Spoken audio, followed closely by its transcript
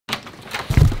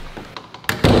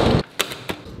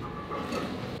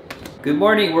Good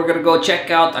morning, we're gonna go check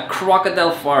out a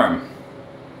crocodile farm.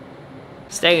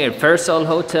 Staying at Persol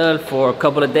Hotel for a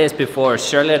couple of days before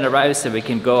Charlotte arrives so we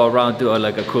can go around, do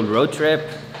like a cool road trip.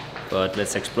 But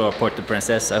let's explore Puerto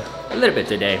Princesa a little bit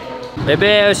today. Maybe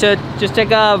I should just take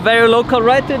a very local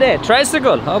ride today.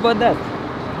 Tricycle, how about that?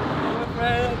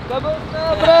 Come on,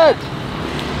 Fred.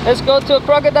 Let's go to a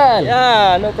crocodile.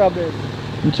 Yeah, no problem.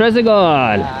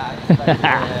 Tricycle.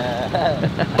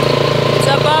 It's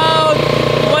about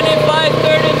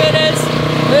 25-30 minutes.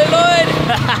 Hey Lloyd.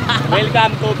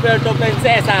 Welcome to Puerto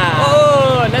Princesa.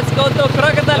 Oh, let's go to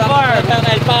Crocodile Farm.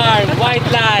 Crocodile Farm,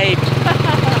 wildlife.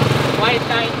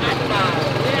 Wildlife animal.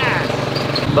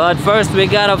 Yes. But first we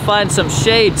gotta find some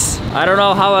shades. I don't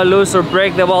know how I lose or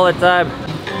break them all the time.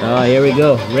 Oh, here we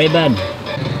go. Ray-Ban.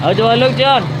 How do I look,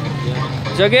 John?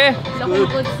 It's okay?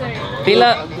 Good, sir.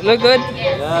 Pila, look good?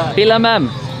 Yes. Pila, ma'am.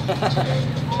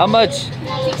 How much?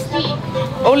 60.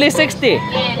 Only 60?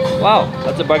 Yes. Wow,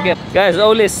 that's a bargain. Guys,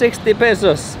 only 60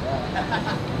 pesos.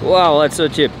 Wow, that's so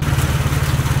cheap.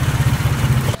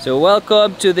 So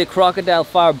welcome to the Crocodile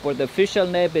Farm, but the official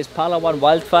name is Palawan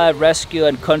Wildlife Rescue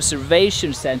and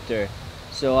Conservation Center.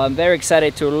 So I'm very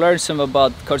excited to learn some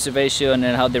about conservation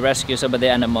and how they rescue some of the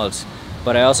animals.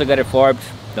 But I also got informed,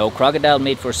 no crocodile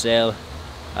meat for sale.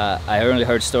 I only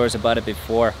heard stories about it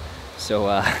before, so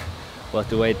we'll have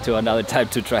to wait till another time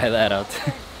to try that out.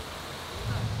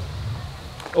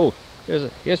 Oh,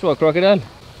 here's one crocodile.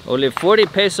 Only 40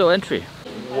 peso entry.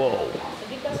 Whoa,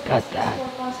 look at that.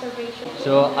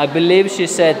 So I believe she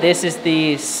said this is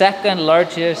the second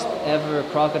largest ever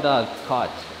crocodile caught.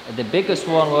 The biggest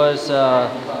one was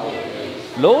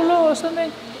Lolo or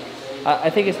something? I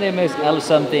think his name is El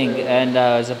something, and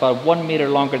it's about 1 meter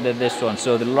longer than this one.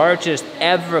 So the largest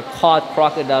ever caught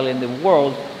crocodile in the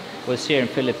world was here in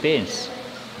Philippines.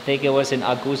 I think it was in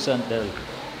Agusan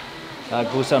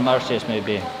Marshes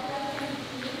maybe.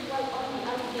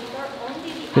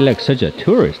 I feel like such a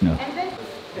tourist now.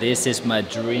 This is my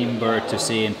dream bird to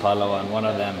see in Palawan, one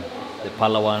of them, the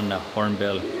Palawan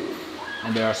hornbill.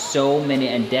 And there are so many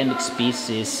endemic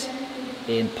species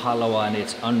in Palawan,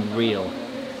 it's unreal.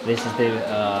 This is the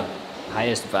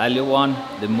highest value one,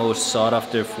 the most sought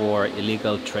after for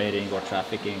illegal trading or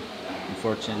trafficking,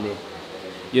 unfortunately.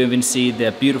 You even see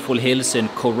the beautiful hills in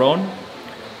Coron,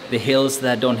 the hills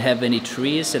that don't have any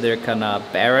trees, so they're kind of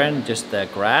barren, just the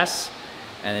grass.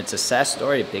 And it's a sad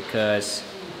story because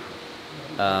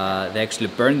they actually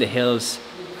burn the hills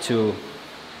to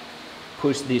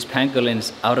push these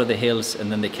pangolins out of the hills,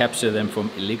 and then they capture them from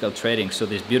illegal trading. So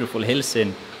these beautiful hills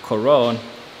in Coron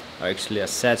are actually a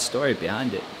sad story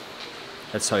behind it.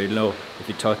 That's how you know if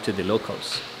you talk to the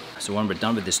locals. So when we're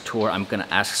done with this tour, I'm gonna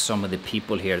ask some of the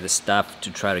people here, the staff,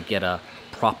 to try to get a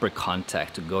proper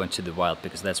contact to go into the wild,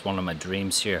 because that's one of my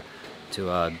dreams here,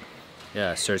 to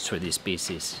search for these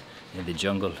species in the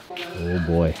jungle. Oh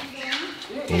boy.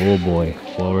 Oh boy,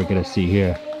 what we're gonna see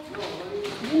here.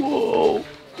 Whoa,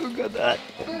 look at that.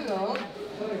 Hello.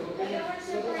 They were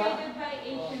separated by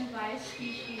Asian vice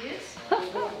species. The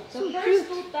first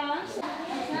two tongues.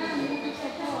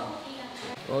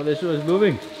 Oh, this one's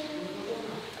moving.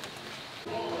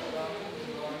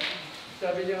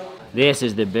 This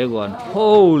is the big one.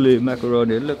 Holy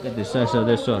macaroni, look at the size of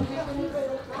this one.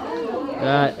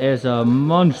 That is a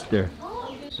monster.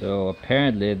 So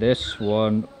apparently this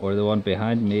one, or the one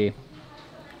behind me,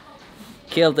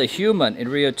 killed a human in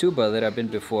Rio Tuba that I've been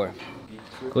before.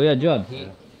 Kuya John,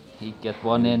 he get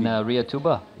one in Rio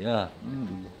Tuba. Yeah.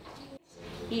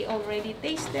 He already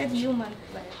tasted human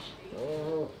flesh.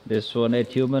 This one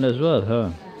ate human as well,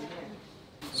 huh?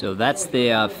 So that's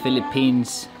the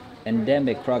Philippines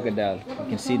endemic crocodile. You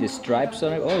can see the stripes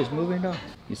on it. Oh, he's moving now.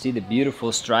 You see the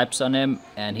beautiful stripes on him,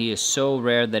 and he is so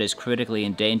rare that he's critically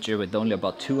endangered, with only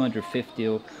about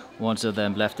 250 ones of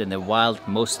them left in the wild,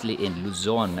 mostly in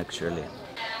Luzon actually.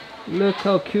 Look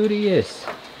how cute he is.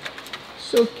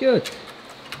 So cute.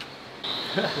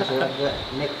 So the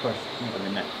neck first. On the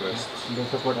neck first. And the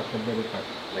support of the belly part.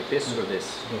 Like this or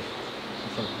this? Yes.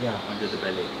 So, yeah. Under the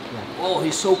belly. Yeah. Oh,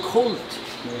 he's so cold.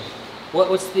 Yes.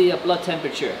 What's the blood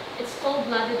temperature? It's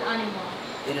cold-blooded animal.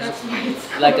 It is That's why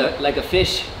it's like a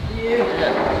fish. Yeah.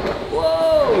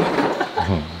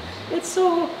 Whoa! It's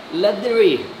so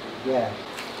leathery. Yeah.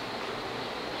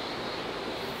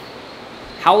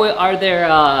 How are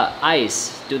their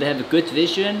eyes? Do they have a good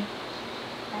vision?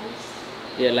 nice.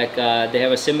 Yeah, like they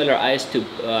have a similar eyes to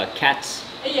cats.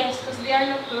 Yes, because they are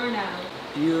nocturnal.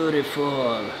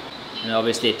 Beautiful. And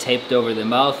obviously taped over the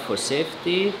mouth for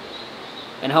safety.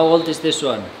 And how old is this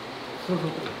one? 2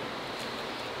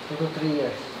 to 3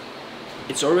 years.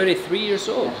 It's already 3 years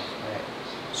old. Right.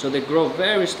 So they grow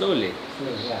very slowly. So,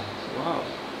 yeah. Wow.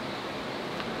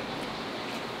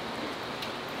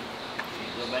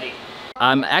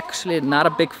 I'm actually not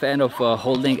a big fan of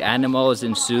holding animals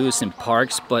in zoos and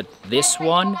parks, but this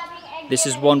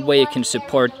is one way you can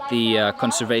support the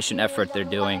conservation effort they're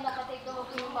doing.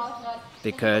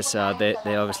 Because they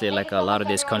obviously, like a lot of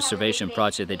these conservation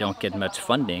projects, they don't get much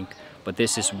funding, but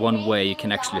this is one way you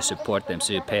can actually support them.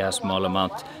 So you pay a small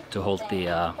amount to hold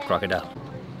the crocodile.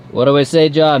 What do we say,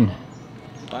 John?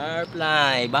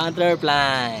 Butterfly,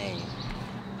 butterfly.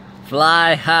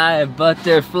 Fly high,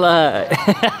 butterfly.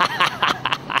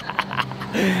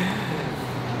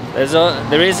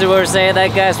 The reason we're saying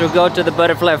that, guys, we're going to the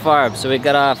butterfly farm, so we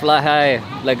gotta fly high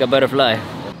like a butterfly.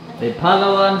 The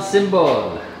Palawan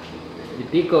symbol. The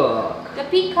peacock. The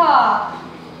peacock.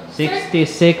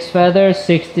 66 feathers,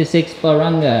 66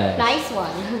 barangays. Nice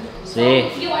one. See?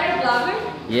 You are a blogger?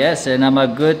 Yes, and I'm a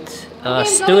good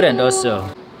student also.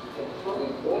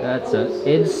 That's an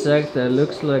insect that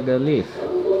looks like a leaf.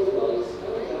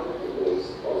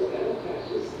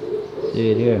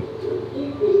 See it here.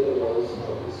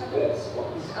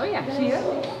 Oh yeah, here.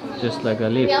 Just like a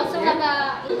leaf. We also have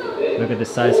a... Look at the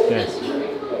size, guys.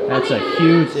 That's a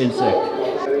huge insect.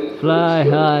 Fly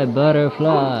high,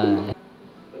 butterfly.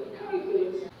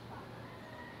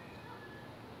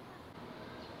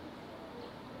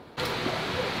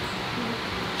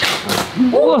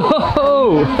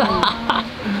 Whoa!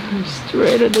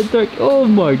 Straight at the dark. Oh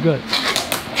my god.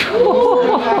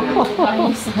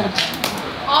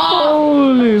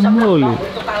 Holy moly.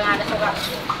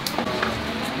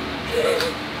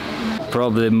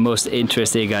 Probably the most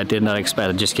interesting, I did not expect.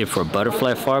 I just came for a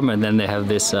butterfly farm, and then they have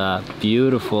this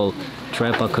beautiful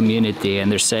tribal community,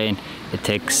 and they're saying it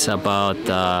takes about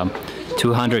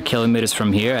 200 kilometers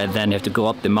from here, and then you have to go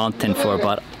up the mountain for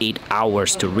about 8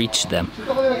 hours to reach them.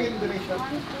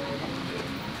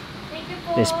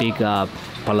 They speak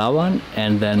Palawan,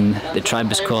 and then the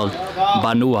tribe is called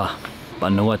Banua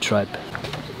tribe.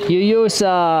 You use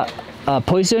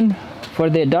poison for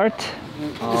the dart?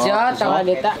 Bisa, tawag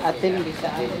kita atin bisa.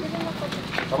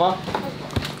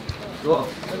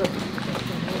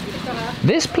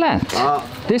 This plant?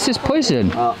 This is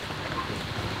poison?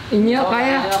 Inyo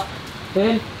kaya.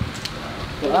 Atin.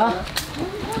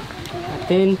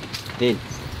 Atin.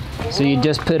 So you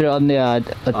just put it on the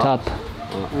top,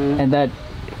 and that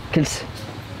kills.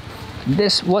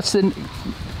 This, what's the...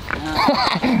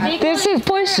 This is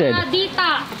poison.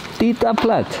 Tita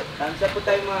plant.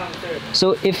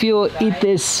 So if you eat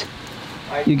this,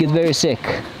 you get very sick.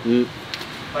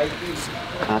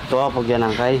 Ato pag yan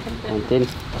ang kay. Atin.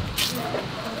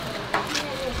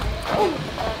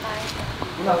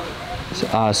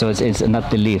 So it's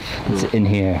not the leaf, it's in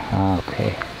here.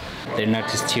 Okay. They're not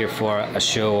just here for a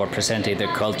show or presenting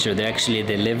their culture.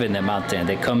 They live in the mountain.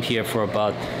 They come here for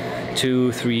about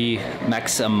 2, 3,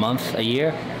 max a month, a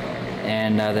year,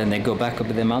 and then they go back up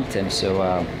to the mountain. So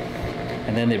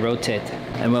and then they rotate.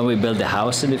 And when we build a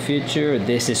house in the future,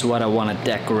 this is what I want to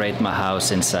decorate my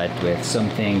house inside with.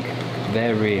 Something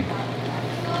very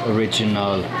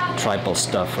original tribal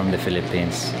stuff from the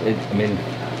Philippines. I mean,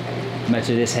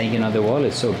 imagine this hanging on the wall.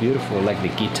 It's so beautiful, like the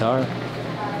guitar.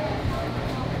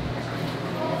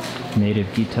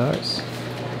 Native guitars.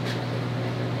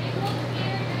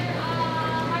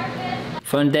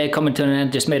 Fun day coming to an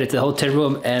end. Just made it to the hotel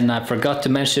room, and I forgot to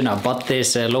mention I bought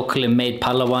this locally made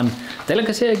Palawan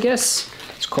delicacy, I guess.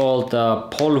 It's called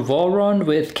polvoron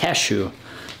with cashew.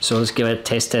 So let's give it a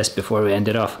taste test before we end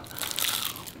it off.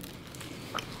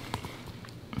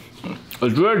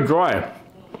 It's very dry.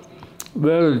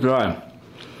 Very dry.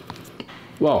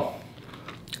 Wow.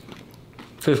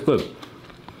 Feels good.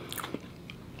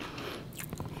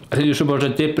 I think you're supposed to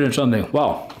dip it in something.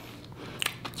 Wow.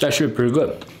 It's actually pretty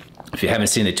good. If you haven't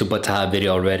seen the Tupataha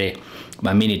video already,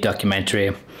 my mini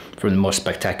documentary from the most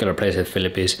spectacular place in the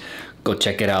Philippines, go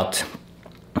check it out.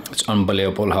 It's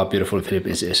unbelievable how beautiful the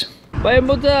Philippines is. Bye,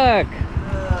 Mutak!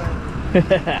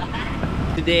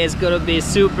 Today is gonna be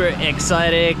super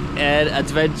exciting and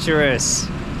adventurous.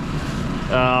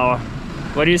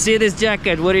 When you see this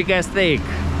jacket, what do you guys think?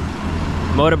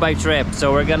 Motorbike trip.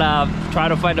 So we're gonna try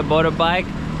to find a motorbike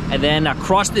and then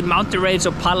across the mountain range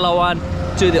of Palawan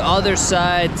to the other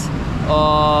side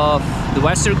of the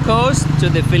western coast to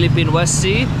the Philippine West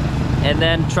Sea, and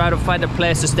then try to find a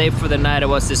place to stay for the night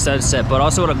and watch the sunset. But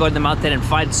also want to go in the mountain and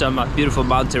find some beautiful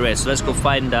mountain range. So let's go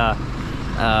find a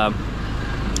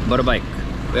motorbike.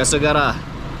 We also gotta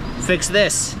fix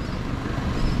this.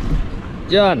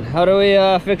 John, how do we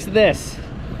fix this?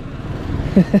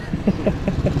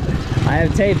 I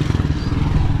have tape.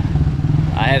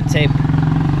 I have tape.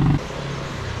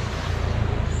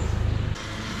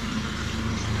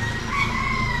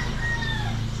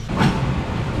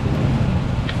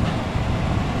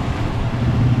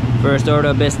 First order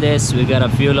of business, we gotta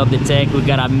fuel up the tank. We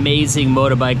got amazing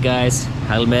motorbike, guys.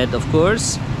 Helmet, of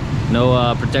course.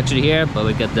 No protection here, but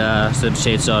we got the sun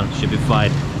shades on. Should be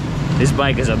fine. This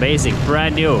bike is amazing,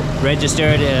 brand new,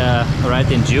 registered right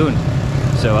in June.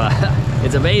 So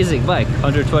it's amazing bike,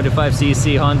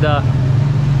 125cc Honda.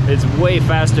 It's way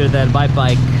faster than my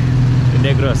bike in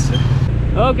Negros.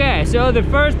 Okay, so the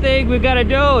first thing we gotta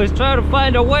do is try to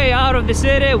find a way out of the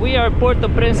city. We are Puerto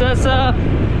Princesa.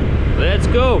 Let's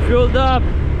go, fueled up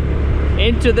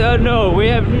into the unknown. We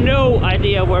have no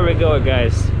idea where we're going,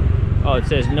 guys. Oh, it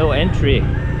says no entry.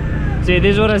 See,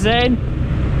 this is what I'm saying?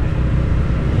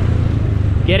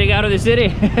 Getting out of the city.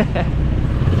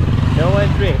 No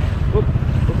entry. Oop, oop,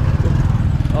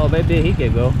 oop. Oh, maybe he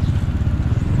can go.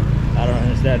 I don't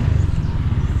understand.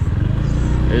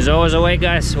 There's always a way,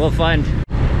 guys. We'll find.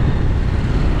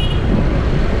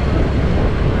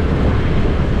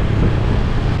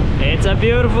 It's a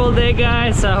beautiful day,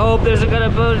 guys. I hope there's gonna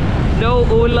be no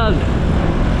ulan.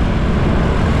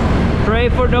 Pray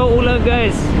for no ulan,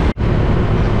 guys.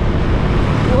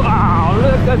 Wow,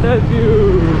 look at that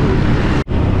view.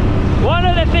 One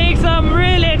of the things I'm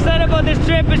really excited about this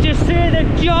trip is just seeing the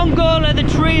jungle and the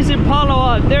trees in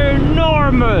Palawan. They're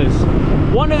enormous.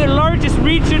 One of the largest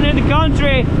regions in the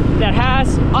country that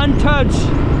has untouched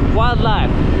wildlife.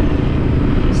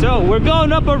 So we're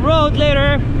going up a road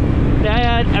later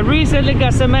that recently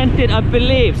got cemented, I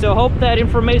believe. So hope that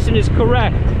information is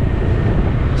correct.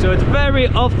 So it's very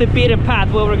off the beaten path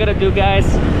what we're gonna do, guys.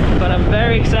 But I'm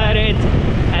very excited.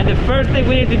 And the first thing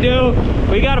we need to do,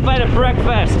 we gotta find a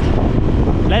breakfast.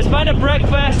 Let's find a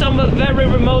breakfast somewhere very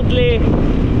remotely,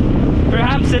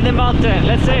 perhaps in the mountain.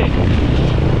 Let's see.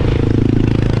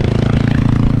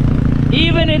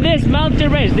 Even in this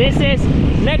mountain range, this is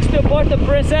next to Puerto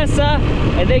Princesa,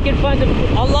 and they can find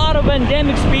a lot of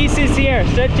endemic species here,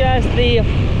 such as the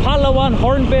Palawan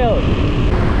hornbill.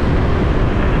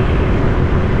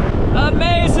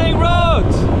 Amazing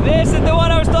roads! This is the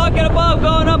one I was talking about,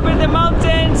 going up in the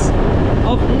mountains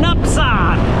of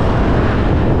Napsan.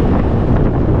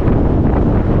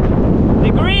 The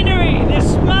greenery, the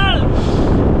smell!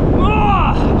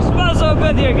 Oh, it smells so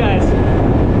good here, guys.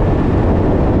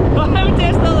 I'm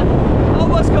just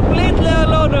almost completely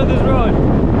alone on this road.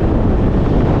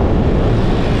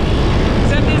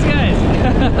 Except these guys.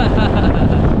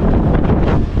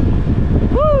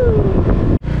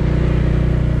 Woo!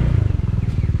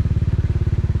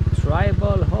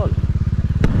 Tribal Hall.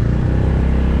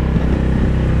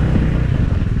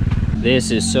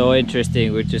 This is so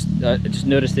interesting. We just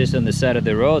noticed this on the side of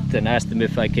the road and asked them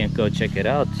if I can go check it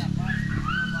out.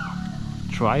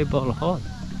 Tribal Hall.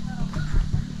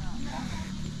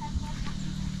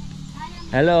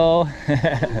 Hello.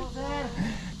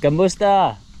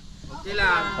 Kamusta? Okay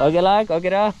lang. Okay lang? Okay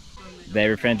lang?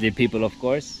 Very friendly people, of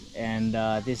course. And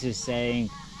this is saying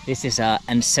this is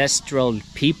ancestral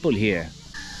people here.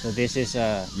 So this is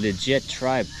a legit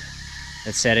tribe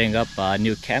that's setting up a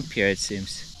new camp here, it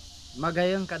seems.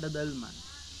 Magayang kadadalman.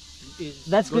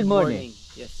 That's good morning.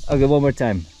 Yes. Okay, one more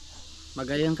time.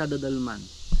 Magayang kadadalman.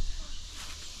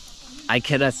 I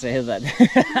cannot say that.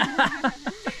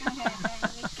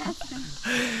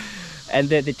 And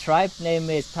the tribe name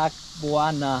is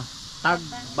Tagbanwa.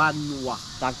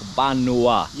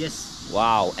 Tagbanwa. Yes.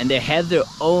 Wow. And they have their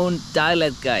own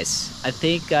dialect, guys. I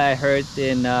think I heard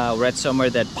in read somewhere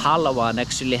that Palawan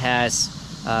actually has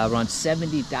around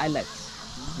 70 dialects.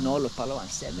 In all of Palawan,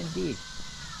 70.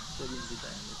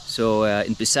 So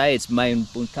in Bisaya it's Mayon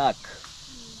Puntak.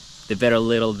 The very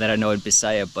little that I know in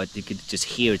Bisaya, but you could just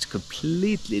hear it's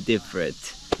completely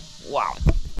different. Wow.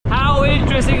 How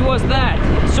interesting was that?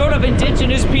 Sort of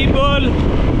indigenous people,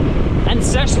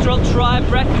 ancestral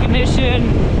tribe recognition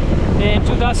in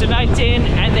 2019,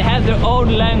 and they have their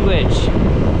own language.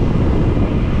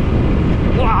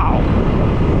 Wow!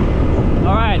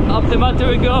 Alright, up the mountain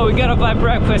we go. We gotta buy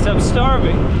breakfast. I'm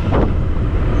starving.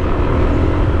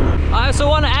 I also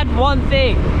want to add one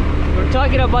thing. We were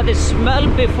talking about the smell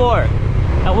before.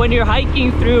 And when you're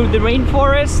hiking through the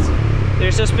rainforest,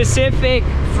 there's a specific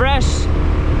fresh,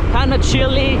 kind of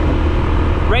chilly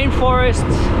rainforest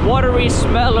watery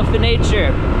smell of the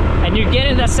nature, and you're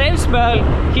getting that same smell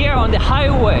here on the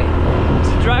highway.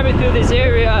 So driving through this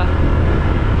area,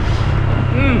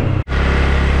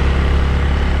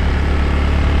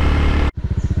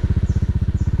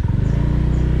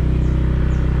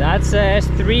 that says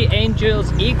Three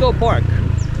Angels Eco Park.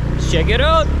 Check it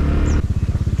out.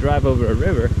 Drive over a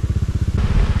river.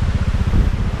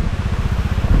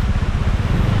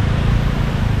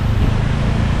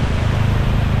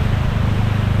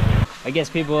 I guess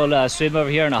people swim over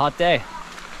here on a hot day,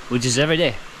 which is every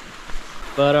day.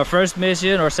 But our first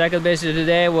mission or second mission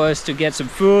today was to get some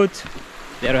food.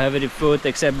 They don't have any food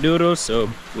except noodles, so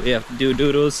we have to do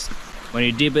noodles. When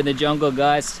you're deep in the jungle,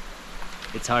 guys,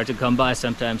 it's hard to come by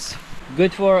sometimes.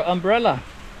 Good for umbrella.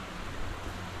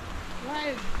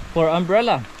 Why? For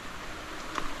umbrella.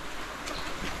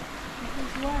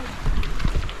 Because why?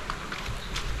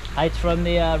 Hides from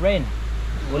the rain.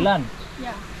 Ulan.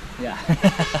 Yeah. Yeah.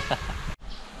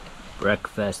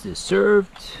 Breakfast is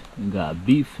served. We got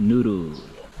beef noodle.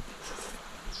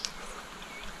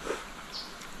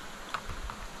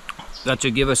 That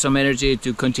should give us some energy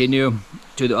to continue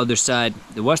to the other side,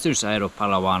 the western side of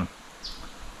Palawan,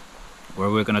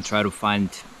 where we're gonna try to find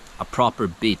a proper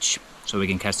beach so we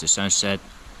can catch the sunset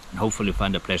and hopefully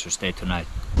find a place to stay tonight.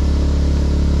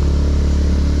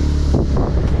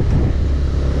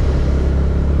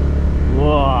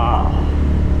 Wow!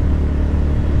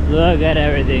 Look at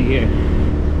everything here.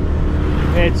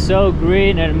 It's so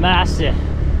green and massive.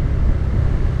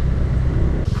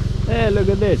 Hey, look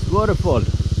at this waterfall.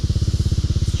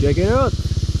 Let's check it out.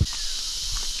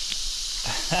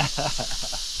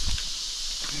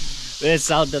 This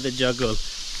sound of the jungle.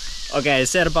 Okay, I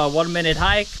said about 1 minute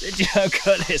hike. The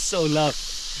jungle is so loud.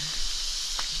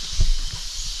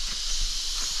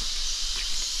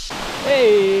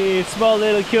 Hey, small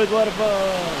little cute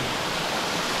waterfall.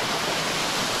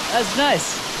 That's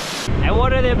nice. And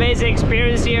one of the amazing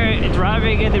experiences here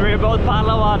driving in the remote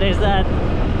Palawan is that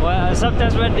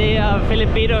sometimes when the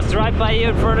Filipinos drive by you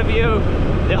in front of you,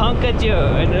 they honk at you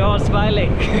and they're all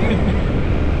smiling.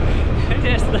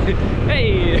 Just like,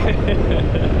 hey! I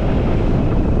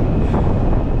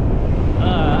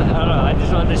don't know, I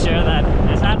just wanted to share that.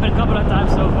 It's happened a couple of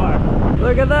times so far.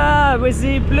 Look at that! We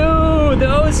see blue! The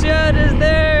ocean is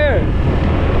there!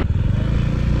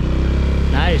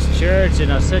 Nice church in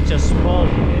such a small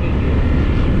community.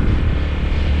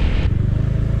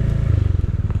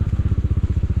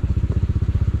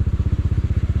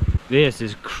 This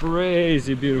is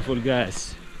crazy beautiful,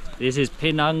 guys. This is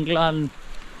Pinanglan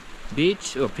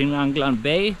Beach or Pinanglan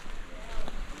Bay.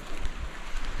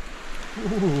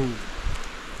 Ooh.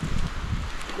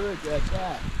 Look at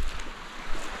that.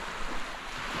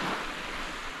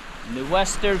 In the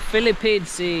Western Philippine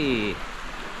Sea.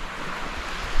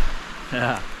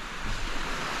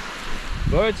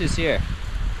 Birds is here.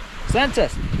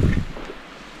 Census.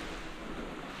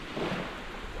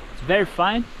 It's very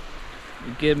fine.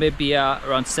 You get maybe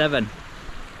around 7.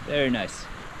 Very nice.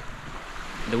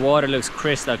 The water looks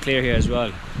crystal clear here as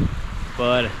well,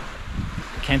 but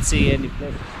can't see any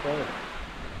place to stay.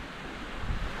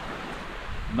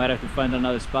 Might have to find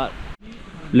another spot.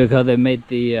 Look how they made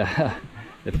the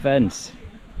the fence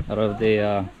out of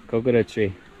the coconut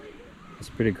tree. It's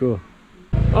pretty cool.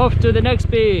 Off to the next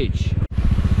beach.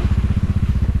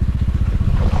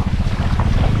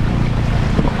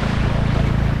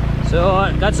 So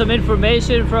I got some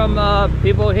information from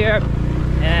people here,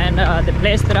 and the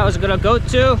place that I was gonna go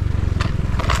to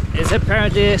is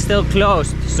apparently still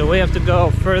closed. So we have to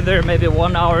go further, maybe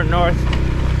 1 hour north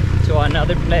to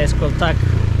another place called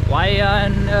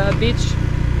Takwayan Beach,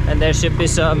 and there should be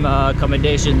some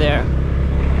accommodation there.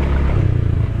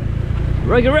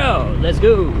 Rock and roll, let's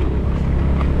go!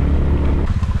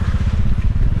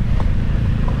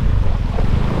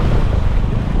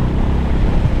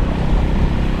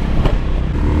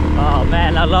 Oh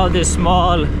man, I love these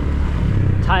small,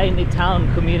 tiny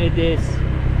town communities.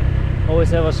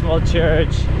 Always have a small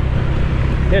church.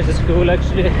 There's a school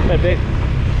actually, quite big.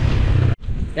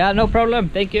 Yeah, no problem,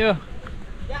 thank you.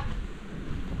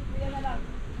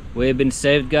 We've been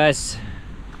saved, guys.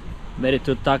 Made it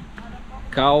to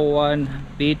Takwayan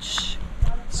Beach.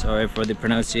 Sorry for the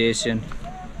pronunciation.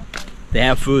 They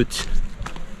have food.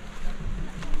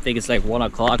 I think it's like 1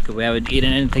 o'clock. We haven't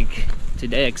eaten anything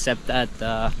today except that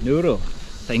noodle.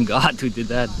 Thank God we did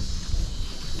that.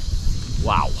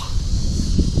 Wow.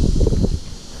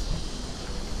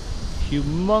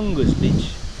 Humongous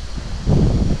beach.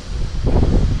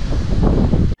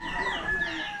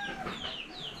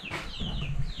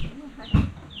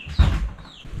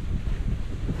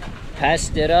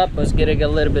 Passed it up, I was getting a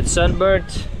little bit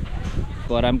sunburnt,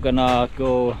 but I'm gonna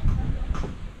go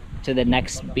to the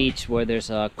next beach where there's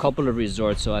a couple of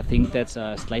resorts, so I think that's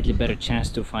a slightly better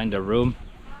chance to find a room.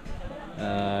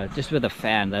 Just with a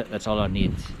fan, that's all I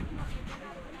need.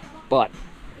 But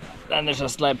then there's a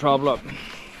slight problem.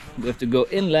 We have to go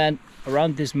inland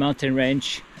around this mountain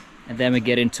range, and then we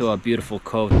get into a beautiful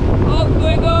cove. Off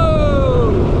we go!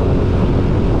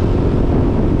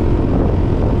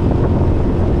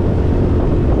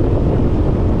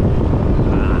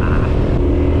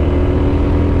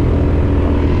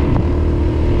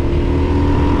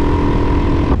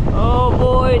 Oh boy!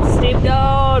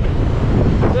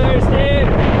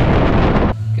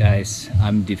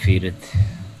 I'm defeated.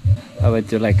 I went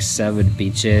to like 7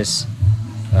 beaches.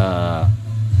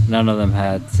 None of them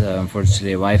had,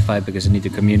 unfortunately, Wi-Fi because I need to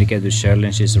communicate with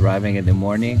Sherilyn. She's arriving in the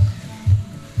morning.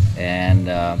 And,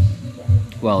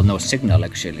 well, no signal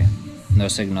actually. No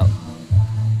signal.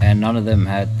 And none of them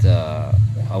had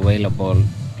available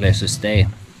place to stay.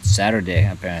 Saturday,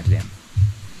 apparently.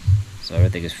 So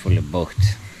everything is fully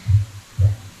booked.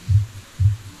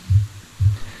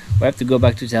 We have to go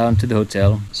back to town to the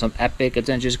hotel. Some epic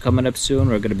adventures coming up soon.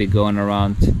 We're gonna be going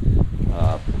around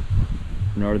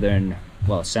northern,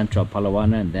 well, central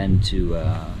Palawan, and then to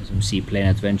some seaplane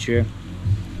adventure.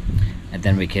 And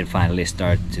then we can finally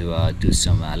start to do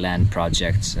some land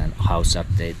projects and house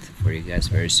update for you guys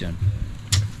very soon.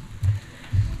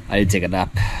 I need to take a nap.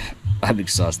 I'm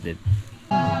exhausted.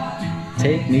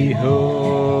 Take me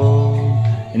home.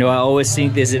 You know, I always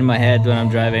sing this in my head when I'm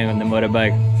driving on the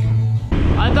motorbike.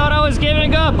 I thought I was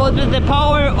giving up, but with the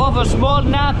power of a small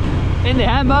nap in the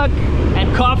hammock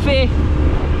and coffee,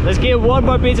 let's give one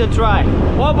more pizza a try.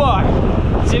 One more.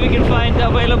 See if we can find the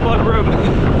available room.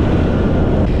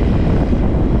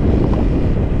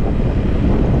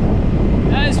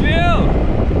 Nice view.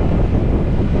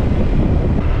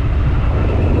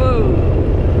 Whoa.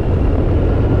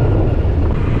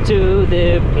 To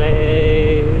the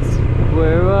place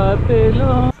where I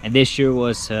belong. And this sure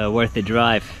was worth the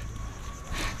drive.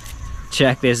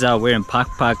 Check this out, we're in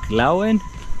Palawan.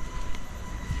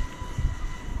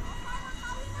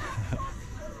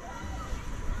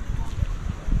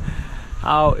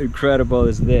 How incredible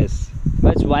is this?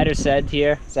 Much wider sand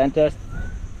here, sand test.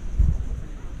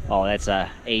 Oh, that's a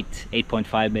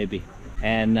 8.5 maybe.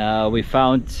 And we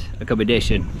found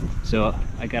accommodation. So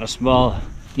I got a small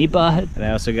nipa, and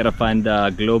I also gotta find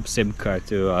a Globe SIM card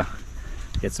to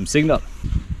get some signal.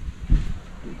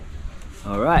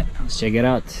 All right, let's check it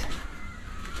out.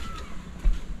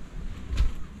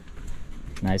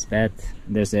 Nice bed.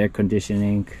 There's air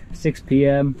conditioning. 6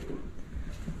 p.m.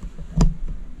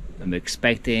 I'm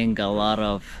expecting a lot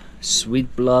of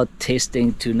sweet blood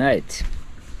tasting tonight.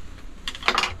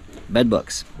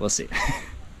 Bedbugs, we'll see.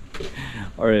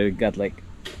 Or I got like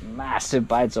massive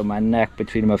bites on my neck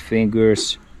between my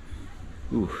fingers.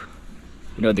 Ooh.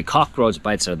 You know, the cockroach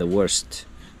bites are the worst.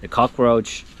 The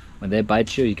cockroach, when they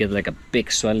bite you, you get like a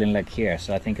big swelling like here.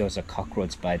 So I think it was a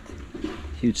cockroach bite.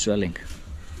 Huge swelling.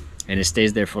 And it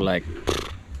stays there for like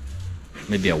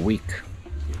maybe a week.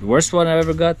 The worst one I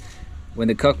ever got, when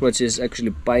the cockroaches actually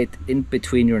bite in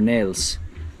between your nails,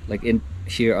 like in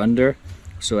here under,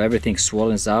 so everything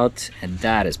swellens out, and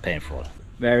that is painful.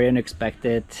 Very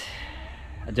unexpected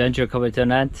adventure coming to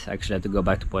an end. Actually I have to go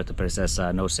back to Puerto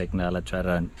Princesa, no signal. I tried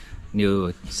a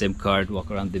new SIM card,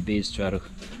 walk around the beach, try to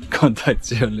contact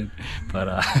Sherilyn,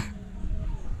 but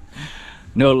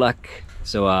no luck.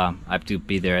 So I have to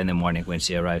be there in the morning when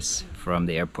she arrives from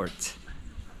the airport.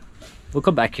 We'll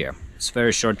come back here. It's a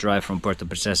very short drive from Puerto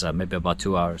Princesa, maybe about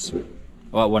 2 hours.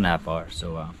 Well, 1.5 hours.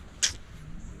 So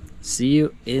see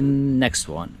you in next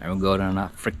one. And we'll go on a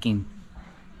freaking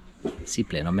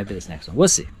seaplane, or maybe this next one. We'll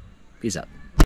see. Peace out.